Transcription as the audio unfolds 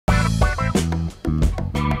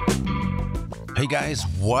Hey guys,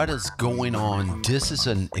 what is going on? This is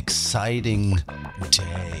an exciting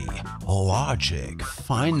day. Logic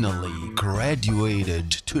finally graduated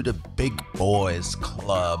to the big boys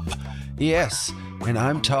club. Yes, and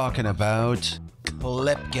I'm talking about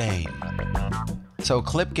clip gain. So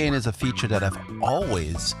clip gain is a feature that I've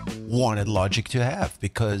always wanted Logic to have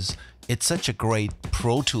because it's such a great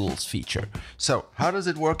Pro Tools feature. So how does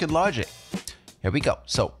it work in Logic? Here we go.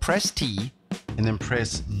 So press T and then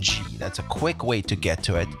press G. That's a quick way to get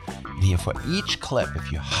to it. And here for each clip,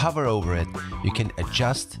 if you hover over it, you can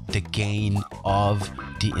adjust the gain of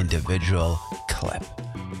the individual clip,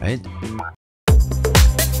 right?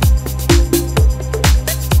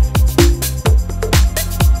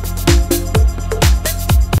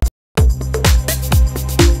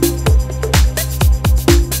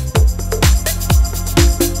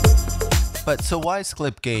 But so why is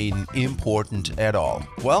clip gain important at all?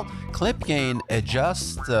 Well, clip gain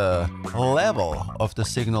adjusts the level of the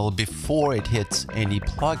signal before it hits any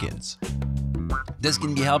plugins. This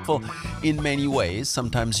can be helpful in many ways.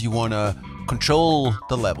 Sometimes you want to control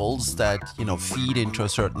the levels that, feed into a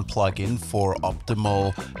certain plugin for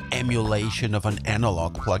optimal emulation of an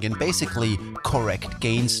analog plugin, basically correct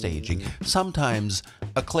gain staging. Sometimes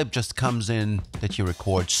a clip just comes in that you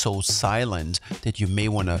record so silent that you may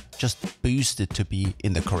want to just boost it to be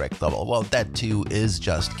in the correct level. Well, that too is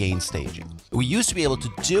just gain staging. We used to be able to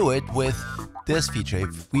do it with this feature.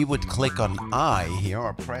 If we would click on I here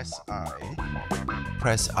or press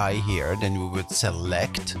I here, then we would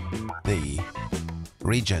select the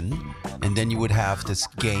region and then you would have this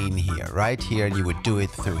gain here, right here, and you would do it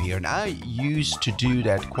through here. And I used to do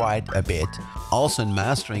that quite a bit. Also in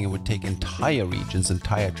mastering, it would take entire regions,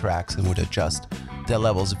 entire tracks, and would adjust their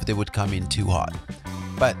levels if they would come in too hot.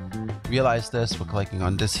 But realize this, we're clicking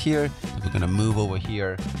on this here, we're gonna move over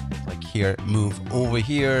here, click here, move over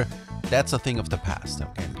here. That's a thing of the past.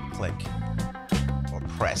 Okay, click or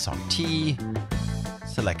press on T,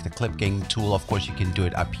 select the clip gain tool. Of course, you can do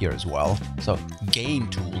it up here as well. So gain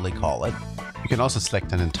tool, they call it. You can also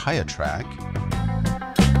select an entire track.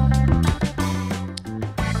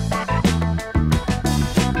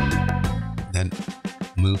 Then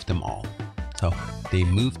move them all. So they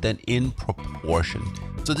move then in proportion.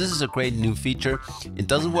 So this is a great new feature. It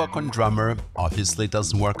doesn't work on drummer, obviously it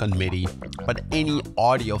doesn't work on MIDI, but any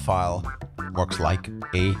audio file works like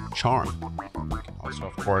a charm. You can also,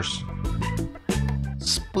 of course,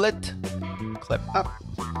 split, clip up,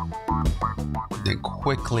 then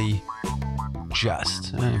quickly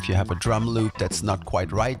adjust. If you have a drum loop that's not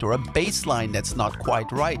quite right or a bass line that's not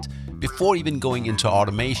quite right, before even going into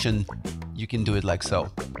automation, you can do it like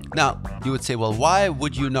so. Now, you would say, well, why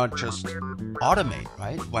would you not just automate,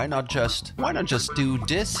 right? Why not just do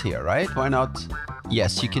this here, right? Why not?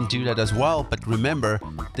 Yes, you can do that as well, but remember,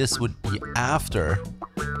 this would be after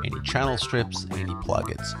any channel strips, any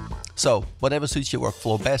plugins. So whatever suits your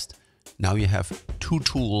workflow best, now you have two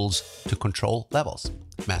tools to control levels.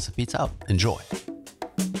 Massive Beats out. Enjoy.